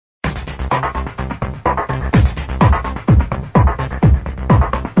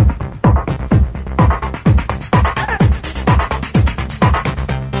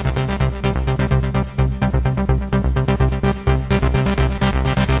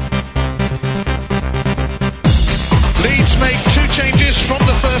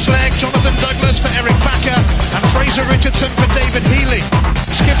first leg. Jonathan Douglas for Eric Backer and Fraser Richardson for David Healy.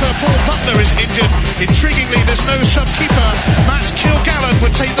 Skipper Paul Butler is injured. Intriguingly, there's no sub-keeper. Matt Kilgallen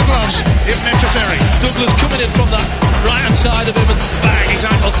would take the gloves if necessary. Douglas coming in from that right-hand side of him and bang, his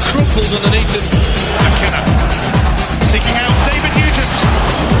ankle crumples underneath him. McKenna seeking out David Nugent.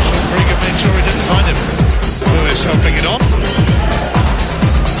 SuperGreegs made sure he didn't find him. Lewis helping it on.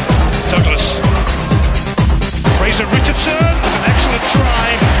 Douglas. Fraser Richardson with an excellent try,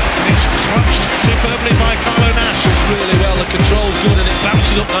 and it's clutched superbly by Carlo Nash. Really well, the control's good and it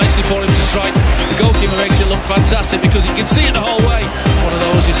bounces up nicely for him to strike. The goalkeeper makes it look fantastic because he can see it the whole way. One of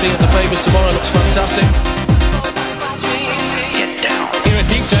those you see in the papers tomorrow looks fantastic. Get down. Here at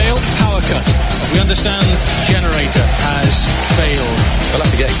Deepdale, power cut. We understand generator has failed. We'll have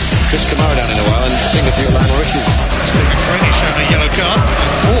to get Chris Kamara down in a while and sing a few Lionel Richies. Stephen Craney shown a yellow card.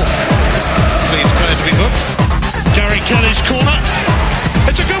 Leeds player to be booked. Gary Kelly's corner.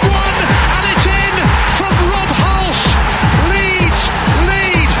 It's a good one, and it's in from Rob Hulse. Leeds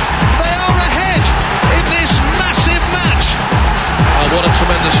lead. They are ahead in this massive match. Oh, what a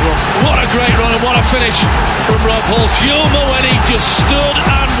tremendous run. What a great run and what a finish from Rob Hulse. Yuma when he just stood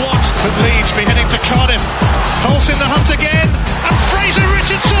and watched. But Leeds be heading to Cardiff. Hulse in the hunt again, and Fraser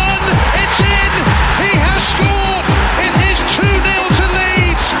Richardson. It's in. He has scored. It is 2-0 to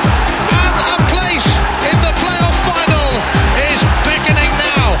Leeds, and a place in the playoff final is beckoning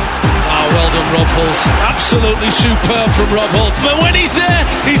now. Oh, well done, Rob Hulse. Absolutely superb from Rob Hulse. But when he's there,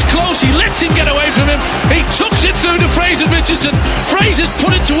 he's close. He lets him get away from him. He tucks it through to Fraser Richardson. Fraser's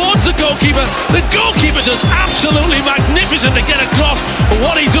put it towards the goalkeeper. The goalkeeper does absolutely magnificent to get across. But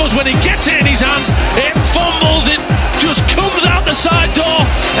what he does when he gets it in his hands, it fumbles. It just comes out the side door.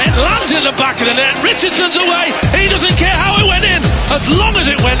 It lands in the back of the net. Richardson's away. He doesn't care how it went in, as long as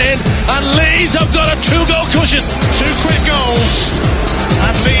it went in. And Leeds have got a 2-goal cushion. 2 quick goals,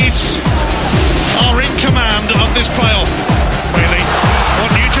 and Leeds are in command of this playoff. Really,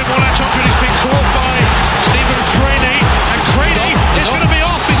 Nugent will latch onto it. He's been caught by Stephen Craney, and Craney is going to be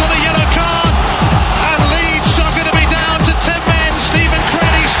off. He's on a yellow card, and Leeds are going to be down to 10 men. Stephen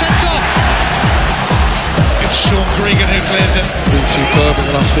Craney sent off. It's Sean Gregan who clears it. Been superb in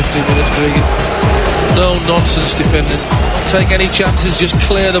the last 15 minutes, Gregan. No nonsense defending. Take any chances, just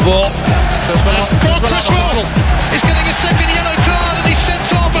clear the ball. Cresswell is getting a second yellow card, and he's sent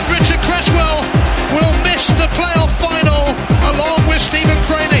off, and Richard Cresswell will miss the playoff final along with Stephen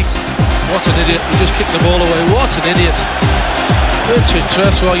Craney. What an idiot. You just kicked the ball away. What an idiot. Richard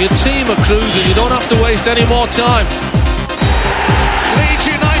Cresswell, your team are cruising. You don't have to waste any more time. Leeds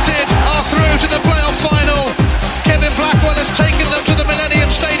United are through to the playoff final. Kevin Blackwell has taken them to the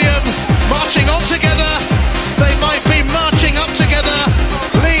Millennium Stadium, marching on together. They might be marching up together.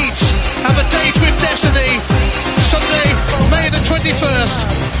 Leeds have a date with destiny. Sunday, May the 21st.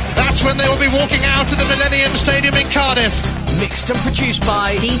 That's when they will be walking out of the Millennium Stadium in Cardiff. Mixed and produced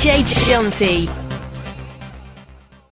by DJ Jonty.